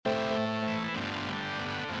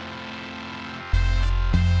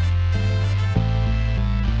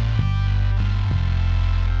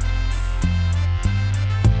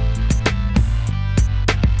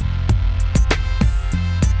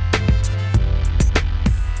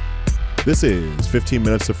This is 15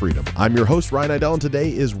 Minutes of Freedom. I'm your host, Ryan Idell, and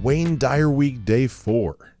today is Wayne Dyer Week Day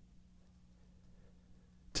 4.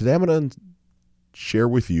 Today I'm going to share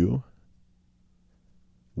with you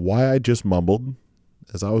why I just mumbled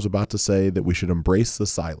as I was about to say that we should embrace the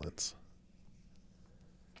silence.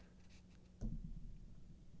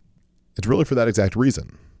 It's really for that exact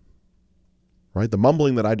reason, right? The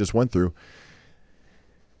mumbling that I just went through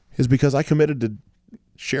is because I committed to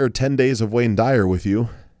share 10 days of Wayne Dyer with you,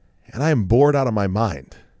 and I am bored out of my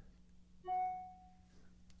mind.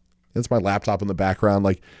 It's my laptop in the background.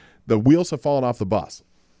 Like, the wheels have fallen off the bus.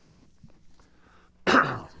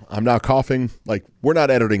 I'm now coughing. Like, we're not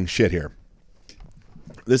editing shit here.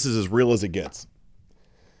 This is as real as it gets.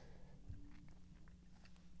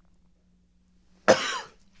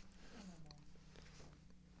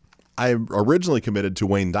 I originally committed to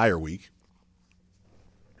Wayne Dyer Week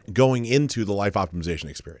going into the life optimization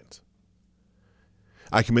experience.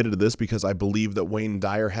 I committed to this because I believe that Wayne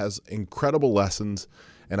Dyer has incredible lessons,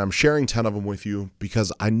 and I'm sharing 10 of them with you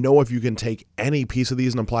because I know if you can take any piece of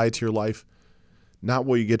these and apply it to your life, not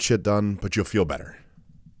will you get shit done, but you'll feel better.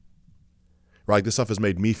 Right? This stuff has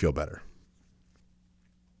made me feel better.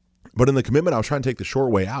 But in the commitment, I was trying to take the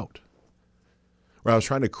short way out, where I was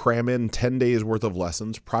trying to cram in 10 days worth of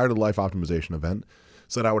lessons prior to the life optimization event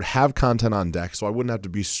so that I would have content on deck so I wouldn't have to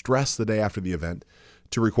be stressed the day after the event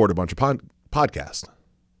to record a bunch of podcasts.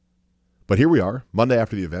 But here we are, Monday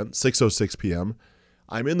after the event, 6:06 p.m.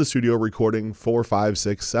 I'm in the studio recording 4, 5,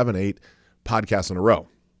 6, 7, 8 podcasts in a row.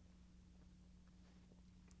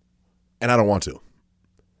 And I don't want to.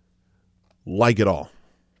 Like it all.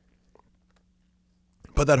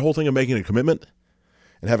 But that whole thing of making a commitment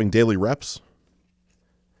and having daily reps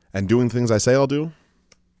and doing things I say I'll do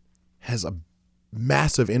has a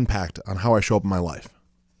massive impact on how I show up in my life.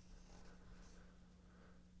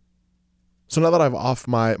 So now that I'm off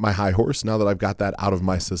my high horse, now that I've got that out of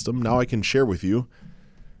my system, now I can share with you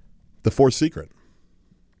the fourth secret,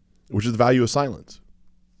 which is the value of silence.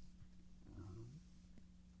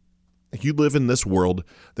 You live in this world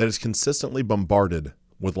that is consistently bombarded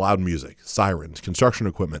with loud music, sirens, construction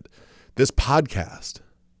equipment, this podcast,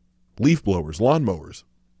 leaf blowers, lawnmowers,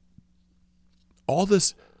 all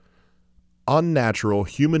this unnatural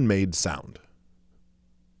human-made sound.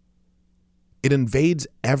 It invades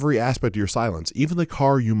every aspect of your silence. Even the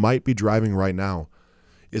car you might be driving right now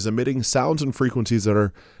is emitting sounds and frequencies that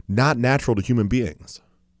are not natural to human beings.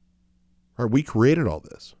 Right? We created all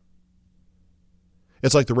this.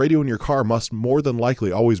 It's like the radio in your car must more than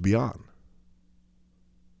likely always be on.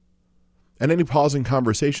 And any pause in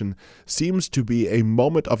conversation seems to be a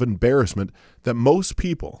moment of embarrassment that most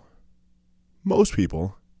people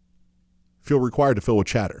feel required to fill with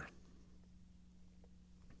chatter.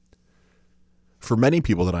 For many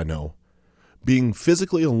people that I know, being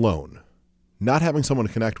physically alone, not having someone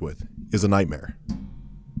to connect with, is a nightmare.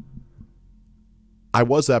 I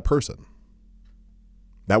was that person.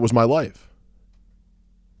 That was my life.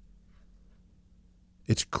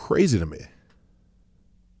 It's crazy to me.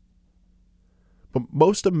 But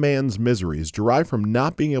most of man's miseries derive from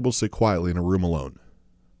not being able to sit quietly in a room alone.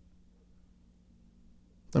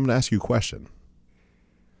 I'm going to ask you a question.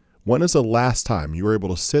 When is the last time you were able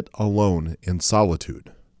to sit alone in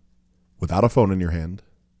solitude, without a phone in your hand,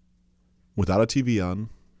 without a TV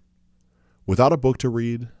on, without a book to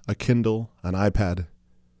read, a Kindle, an iPad,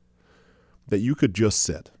 that you could just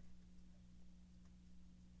sit?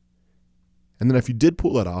 And then if you did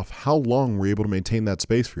pull that off, how long were you able to maintain that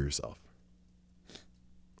space for yourself?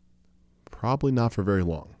 Probably not for very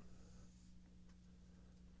long.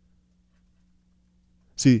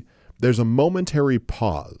 See, there's a momentary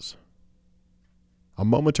pause, a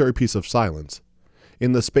momentary piece of silence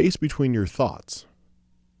in the space between your thoughts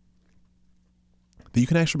that you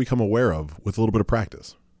can actually become aware of with a little bit of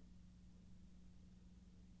practice.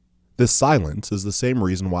 This silence is the same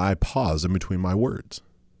reason why I pause in between my words.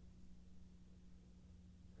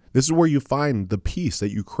 This is where you find the peace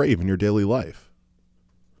that you crave in your daily life.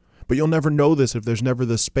 But you'll never know this if there's never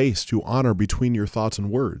this space to honor between your thoughts and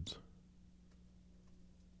words.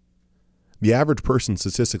 The average person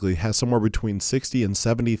statistically has somewhere between 60 and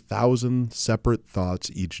 70,000 separate thoughts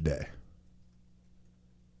each day.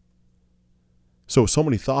 So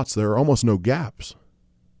many thoughts, there are almost no gaps.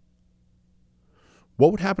 What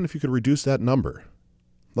would happen if you could reduce that number?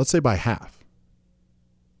 Let's say by half.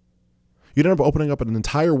 You'd end up opening up an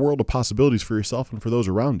entire world of possibilities for yourself and for those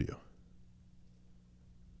around you.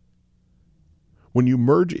 When you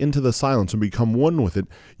merge into the silence and become one with it,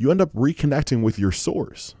 you end up reconnecting with your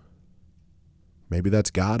source. Maybe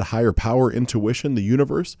that's God, higher power, intuition, the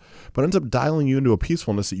universe, but ends up dialing you into a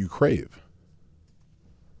peacefulness that you crave.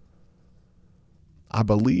 I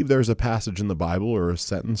believe there's a passage in the Bible or a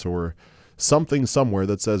sentence or something somewhere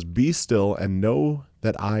that says, "Be still and know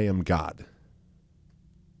that I am God."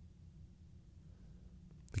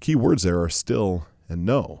 The key words there are still and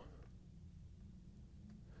know.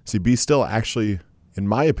 See, be still actually, in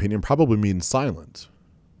my opinion, probably means silence.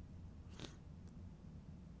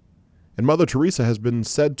 And Mother Teresa has been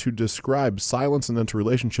said to describe silence and its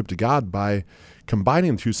relationship to God by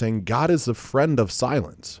combining the two, saying God is the friend of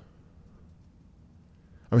silence.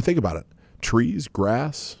 I mean, think about it. Trees,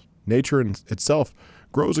 grass, nature in itself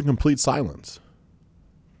grows in complete silence.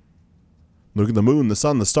 Look at the moon, the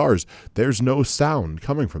sun, the stars. There's no sound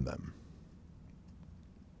coming from them.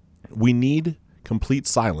 We need complete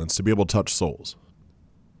silence to be able to touch souls.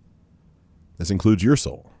 This includes your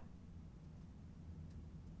soul.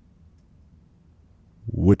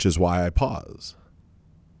 Which is why I pause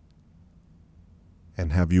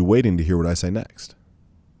and have you waiting to hear what I say next.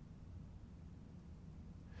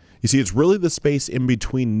 You see, it's really the space in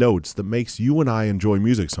between notes that makes you and I enjoy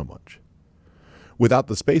music so much. Without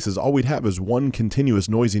the spaces, all we'd have is one continuous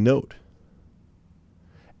noisy note.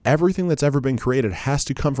 Everything that's ever been created has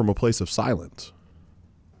to come from a place of silence.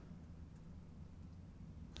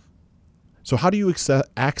 So how do you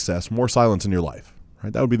access more silence in your life?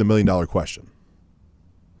 Right? That would be the million-dollar question.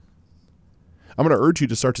 I'm going to urge you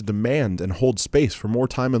to start to demand and hold space for more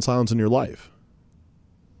time and silence in your life.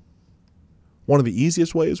 One of the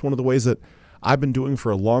easiest ways, one of the ways that I've been doing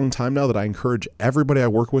for a long time now that I encourage everybody I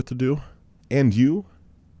work with to do, and you,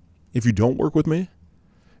 if you don't work with me,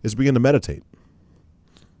 is begin to meditate.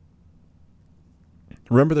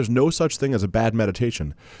 Remember, there's no such thing as a bad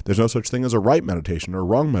meditation. There's no such thing as a right meditation or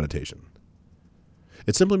wrong meditation.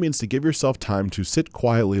 It simply means to give yourself time to sit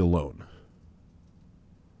quietly alone.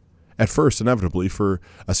 At first, inevitably, for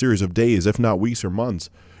a series of days, if not weeks or months,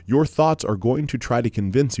 your thoughts are going to try to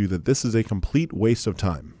convince you that this is a complete waste of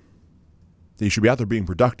time, that you should be out there being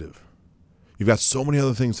productive. You've got so many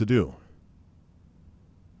other things to do.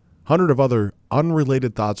 100 of other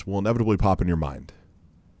unrelated thoughts will inevitably pop in your mind.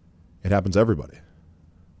 It happens to everybody.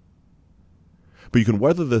 But you can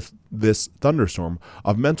weather this thunderstorm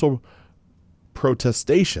of mental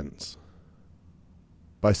protestations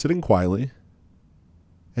by sitting quietly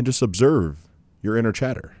and just observe your inner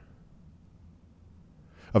chatter.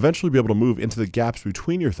 Eventually be able to move into the gaps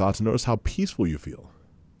between your thoughts and notice how peaceful you feel.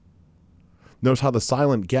 Notice how the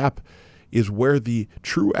silent gap is where the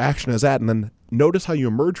true action is at, and then notice how you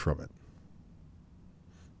emerge from it.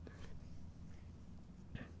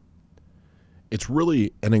 It's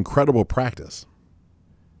really an incredible practice,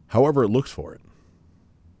 however it looks for it.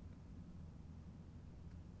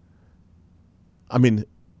 I mean,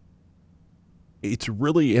 it's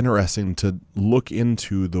really interesting to look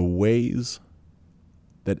into the ways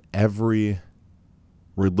that every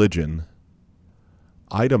religion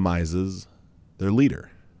itemizes their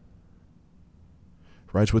leader.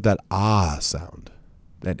 Right? It's with that ah sound,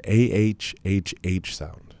 that A-H-H-H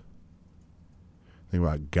sound. Think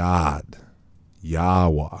about God,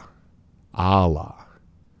 Yahweh, Allah,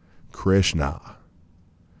 Krishna.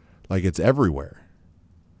 Like it's everywhere.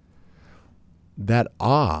 That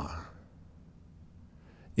ah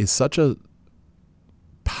is such a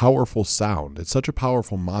powerful sound. It's such a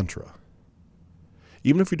powerful mantra.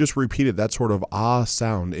 Even if you just repeated that sort of ah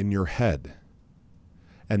sound in your head,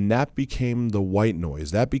 and that became the white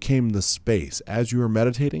noise, that became the space as you were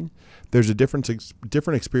meditating, there's a different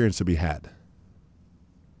experience to be had.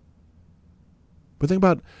 But think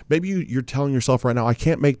about, maybe you're telling yourself right now, I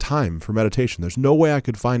can't make time for meditation. There's no way I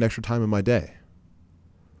could find extra time in my day.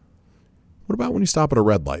 What about when you stop at a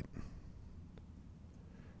red light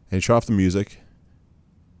and you shut off the music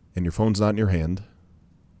and your phone's not in your hand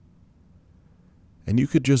and you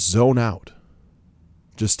could just zone out?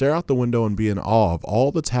 Just stare out the window and be in awe of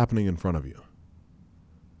all that's happening in front of you.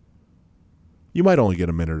 You might only get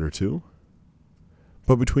a minute or two,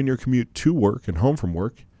 but between your commute to work and home from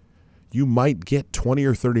work, you might get 20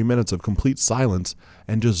 or 30 minutes of complete silence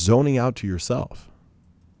and just zoning out to yourself.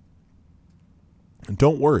 And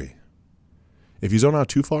don't worry. If you zone out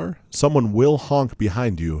too far, someone will honk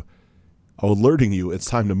behind you, alerting you it's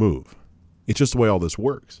time to move. It's just the way all this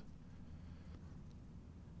works.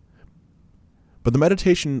 But the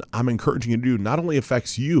meditation I'm encouraging you to do not only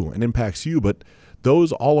affects you and impacts you, but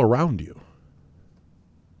those all around you.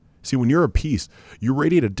 See, when you're at peace, you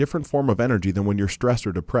radiate a different form of energy than when you're stressed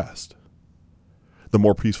or depressed. The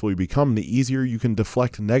more peaceful you become, the easier you can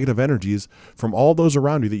deflect negative energies from all those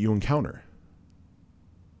around you that you encounter.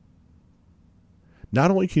 Not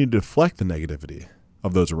only can you deflect the negativity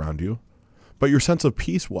of those around you, but your sense of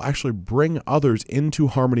peace will actually bring others into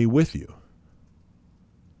harmony with you.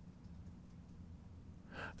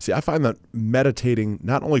 See, I find that meditating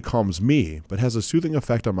not only calms me, but has a soothing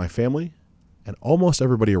effect on my family and almost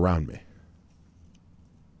everybody around me.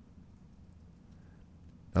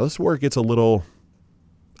 Now, this is where it gets a little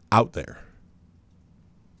out there.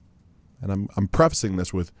 And I'm prefacing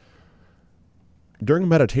this with, during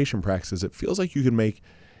meditation practices, it feels like you can make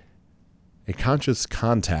a conscious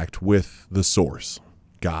contact with the source,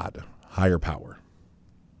 God, higher power.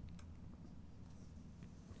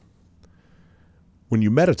 When you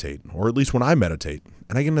meditate, or at least when I meditate,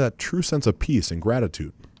 and I get into that true sense of peace and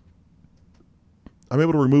gratitude, I'm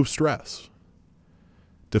able to remove stress,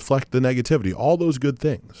 deflect the negativity, all those good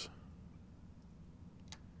things.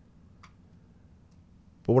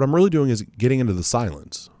 But what I'm really doing is getting into the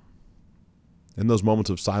silence. In those moments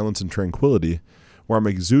of silence and tranquility, where I'm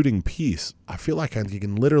exuding peace, I feel like I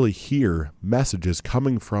can literally hear messages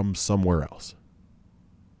coming from somewhere else.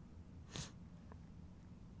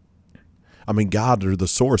 I mean, God, or the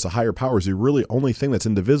source, the higher power, is the really only thing that's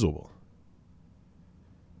indivisible.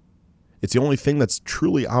 It's the only thing that's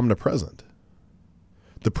truly omnipresent.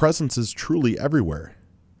 The presence is truly everywhere.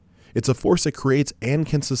 It's a force that creates and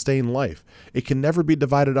can sustain life. It can never be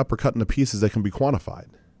divided up or cut into pieces that can be quantified.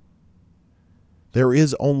 There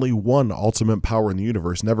is only one ultimate power in the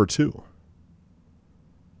universe, never two.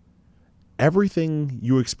 Everything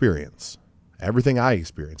you experience, everything I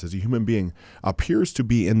experience as a human being, appears to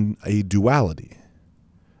be in a duality,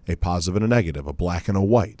 a positive and a negative, a black and a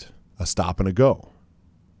white, a stop and a go.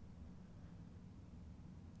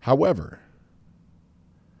 However,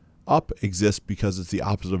 up exists because it's the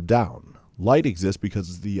opposite of down. Light exists because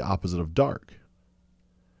it's the opposite of dark.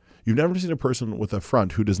 You've never seen a person with a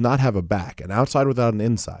front who does not have a back, an outside without an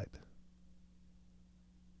inside.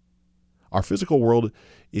 Our physical world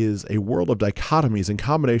is a world of dichotomies and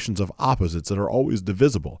combinations of opposites that are always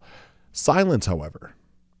divisible. Silence, however,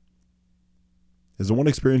 is the one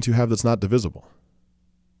experience you have that's not divisible.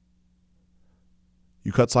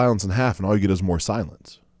 You cut silence in half and all you get is more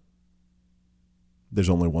silence. There's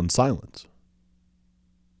only one silence.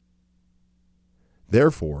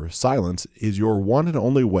 Therefore, silence is your one and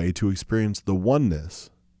only way to experience the oneness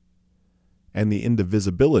and the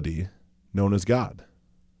indivisibility known as God.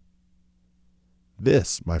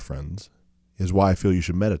 This, my friends, is why I feel you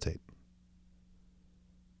should meditate.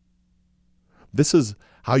 This is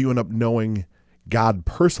how you end up knowing God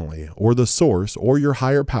personally, or the source, or your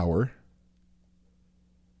higher power,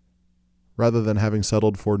 rather than having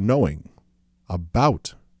settled for knowing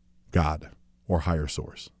about God or higher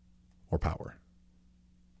source or power.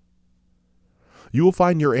 You will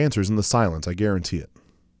find your answers in the silence, I guarantee it.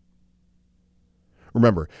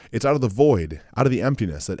 Remember, it's out of the void, out of the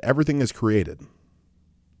emptiness, that everything is created.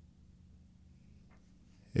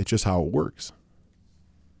 It's just how it works.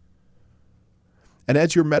 And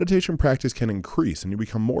as your meditation practice can increase and you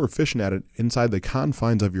become more efficient at it inside the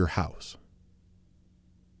confines of your house,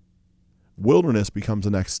 wilderness becomes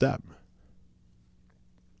the next step.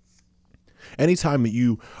 Anytime that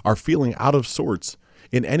you are feeling out of sorts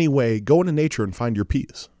in any way, go into nature and find your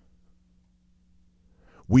peace.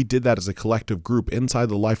 We did that as a collective group inside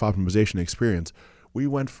the Life Optimization Experience. We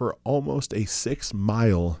went for almost a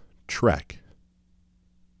 6-mile trek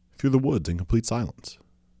through the woods in complete silence.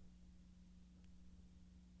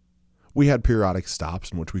 We had periodic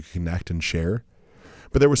stops in which we could connect and share,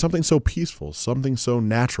 but there was something so peaceful, something so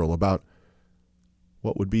natural about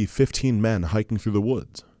what would be 15 men hiking through the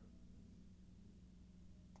woods.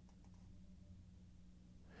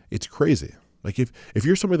 It's crazy. Like if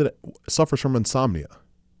you're somebody that suffers from insomnia,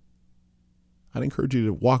 I'd encourage you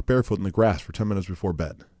to walk barefoot in the grass for 10 minutes before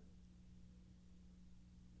bed.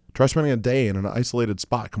 Try spending a day in an isolated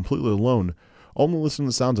spot completely alone, only listening to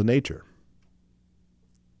the sounds of nature.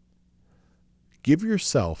 Give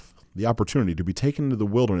yourself the opportunity to be taken into the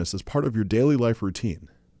wilderness as part of your daily life routine.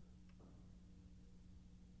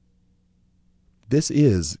 This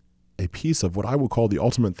is a piece of what I would call the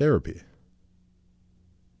ultimate therapy.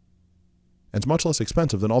 And it's much less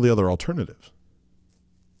expensive than all the other alternatives.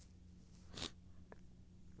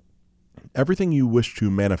 Everything you wish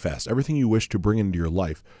to manifest, everything you wish to bring into your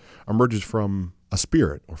life emerges from a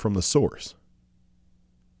spirit or from the source,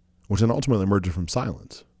 which then ultimately emerges from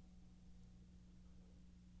silence.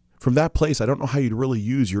 From that place, I don't know how you'd really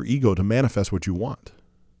use your ego to manifest what you want.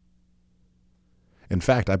 In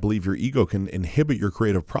fact, I believe your ego can inhibit your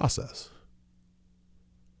creative process.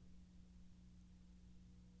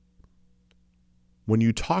 When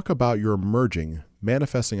you talk about your emerging,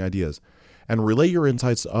 manifesting ideas and relay your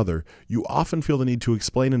insights to others, you often feel the need to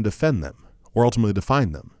explain and defend them, or ultimately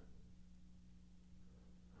define them.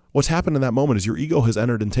 What's happened in that moment is your ego has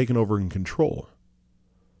entered and taken over in control.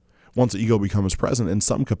 once the ego becomes present in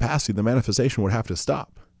some capacity, the manifestation would have to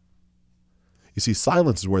stop. You see,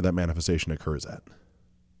 silence is where that manifestation occurs at.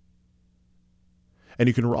 And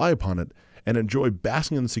you can rely upon it and enjoy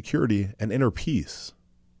basking in the security and inner peace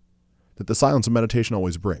that the silence of meditation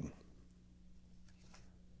always bring.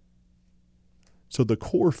 So the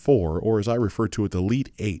core 4, or as I refer to it, the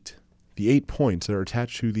elite 8, the 8 points that are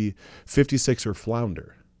attached to the 56er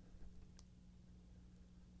flounder.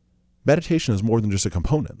 Meditation is more than just a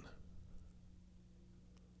component.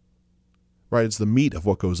 Right? It's the meat of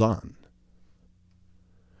what goes on.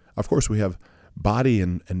 Of course, we have body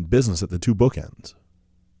and business at the 2 bookends.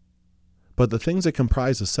 But the things that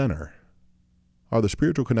comprise the center are the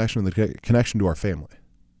spiritual connection and the connection to our family.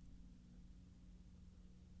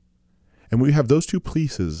 And when you have those 2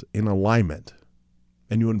 pieces in alignment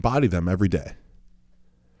and you embody them every day,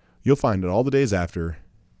 you'll find that all the days after,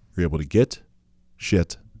 you're able to get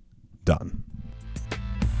shit done.